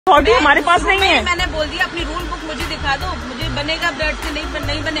Authority हमारे पास नहीं है। मैंने बोल दिया अपनी रूल बुक मुझे दिखा दो, मुझे बनेगा ब्रेड से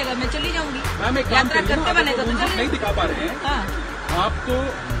नहीं बनेगा मैं चली जाऊंगी। यात्रा करके बनेगा तो नहीं दिखा पा रहे हैं।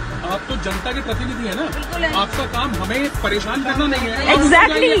 आप तो जनता के प्रतिनिधि है ना, आपका काम हमें परेशान करना नहीं है।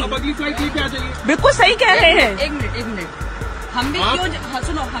 एग्जैक्टली, अब अगली फ्लाइट लेके आ जाइए। बिल्कुल सही कह रहे हैं। एक मिनट हम भी क्यों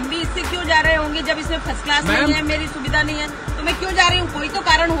सुनो, हम भी इससे क्यों जा रहे होंगे जब इसमें फर्स्ट क्लास नहीं है, मेरी सुविधा नहीं है तो मैं क्यों जा रही हूँ? कोई तो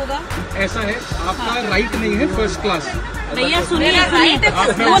कारण होगा। ऐसा है, आपका राइट नहीं है फर्स्ट क्लास। भैया सुनिए,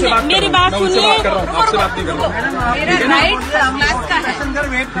 मेरी बात सुनिए। आपसे बात नहीं कर रहा हूँ। मेरा राइट फर्स्ट क्लास का है।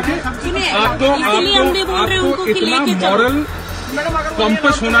 सुनिए, आपको इतना मॉरल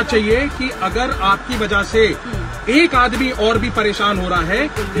कॉम्पस होना चाहिए कि अगर आपकी वजह से एक आदमी और भी परेशान हो रहा है,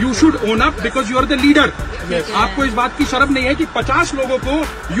 you should own up because you are the leader. आपको इस बात की शर्म नहीं है कि 50 लोगों को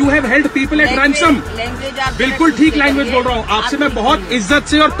you have held people at ransom. बिल्कुल ठीक लैंग्वेज बोल रहा हूँ आपसे, मैं बहुत इज्जत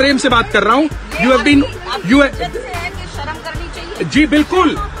से और प्रेम से बात कर रहा हूँ। यू हैव बीन शर्म करनी चाहिए। जी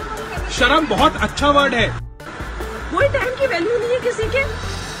बिल्कुल, शर्म बहुत अच्छा वर्ड है। कोई टाइम की वैल्यू नहीं है किसी के।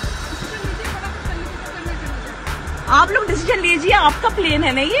 आप लोग डिसीजन लीजिए, आपका प्लेन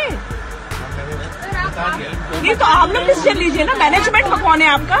है नहीं ये तो आप लोग डिसीजन लीजिए ना। मैनेजमेंट का कौन है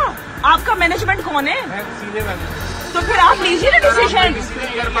आपका मैनेजमेंट कौन है? तो फिर आप लीजिए ना डिसीजन।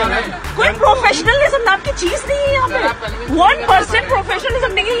 कोई प्रोफेशनलिज्म नाम की चीज नहीं है यहाँ पे। 1%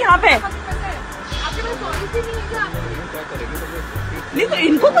 प्रोफेशनलिज्म नहीं है यहाँ पे। नहीं तो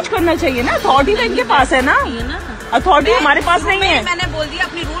इनको कुछ करना चाहिए ना, अथॉरिटी तो इनके पास है ना, अथॉरिटी हमारे पास नहीं है। मैंने बोल दिया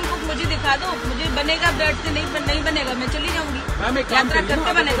अपनी रूल बुक मुझे दिखा दो, मुझे बनेगा ब्रेड से नहीं बनेगा मैं चली जाऊंगी। यात्रा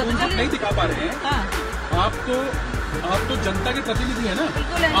करके बनेगा तो नहीं दिखा पा रहे हैं। आप तो जनता के प्रतिनिधि है ना,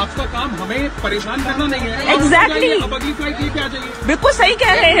 आपका काम हमें परेशान करना नहीं है। एग्जैक्टली, अब अगली फ्लाइट लेके आ जाइए। बिल्कुल सही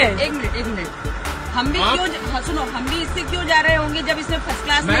कह रहे हैं। एक मिनट हम भी क्यों सुनो, हम भी इससे क्यों जा रहे होंगे जब इसमें फर्स्ट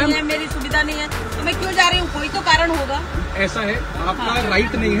क्लास नहीं है, मेरी सुविधा नहीं है तो मैं क्यों जा रही हूँ? कोई तो कारण होगा। ऐसा है, आपका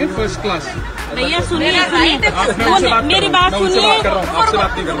राइट नहीं है फर्स्ट क्लास। भैया सुनिए, मेरी बात सुनिए। आपसे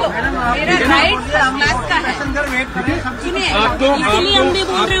बात नहीं कर रहा हूँ। मेरा राइट फर्स्ट क्लास का है। सुनिए, आपको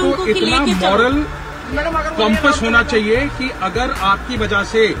इतना मॉरल कॉम्पस होना चाहिए कि अगर आपकी वजह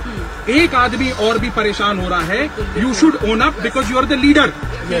से एक आदमी और भी परेशान हो रहा है, you should own up because you are the leader.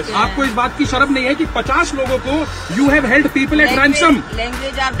 आपको इस बात की शर्म नहीं है कि 50 लोगों को you have held people at ransom.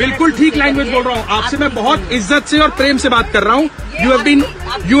 बिल्कुल ठीक लैंग्वेज बोल रहा हूँ आपसे, मैं बहुत इज्जत से और प्रेम से बात कर रहा हूँ। यू हैव बीन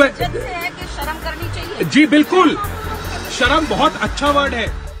शर्म करनी चाहिए। जी बिल्कुल, शर्म बहुत अच्छा वर्ड है।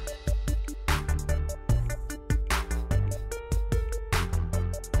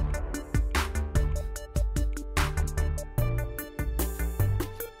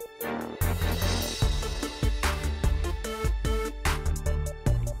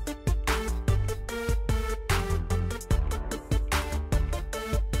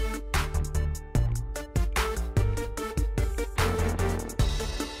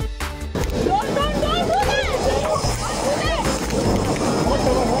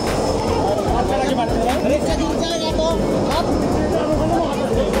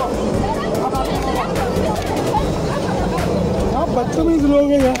 बच्चों में लोग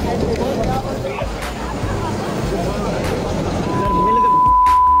हैं यार।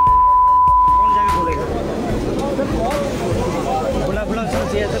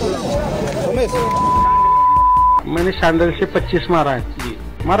 मैंने शानदार से 25 मारा है जी।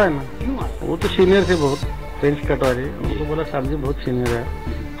 मारा है ना, वो तो सीनियर थे बहुत, फ्रेंच कटवारी। उनको बोला साहब जी बहुत सीनियर है,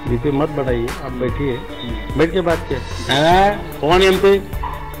 बीपी मत बढ़ाइए, आप बैठिए, बैठ के बात किया। कौन एमपी?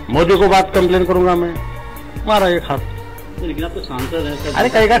 मोदी को बात कंप्लेन करूंगा मैं। मारा एक हाथ। लेकिन आप तो सांसद हैं। अरे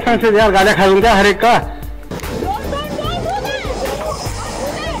कई का सांसद यार, गालियां खा लूंगा हर एक का।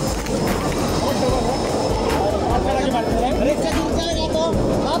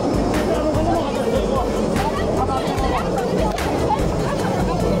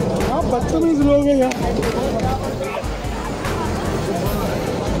 बच्चों में लोग हैं यार।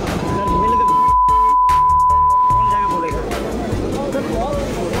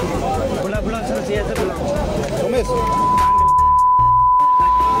 बुला सर, बुला।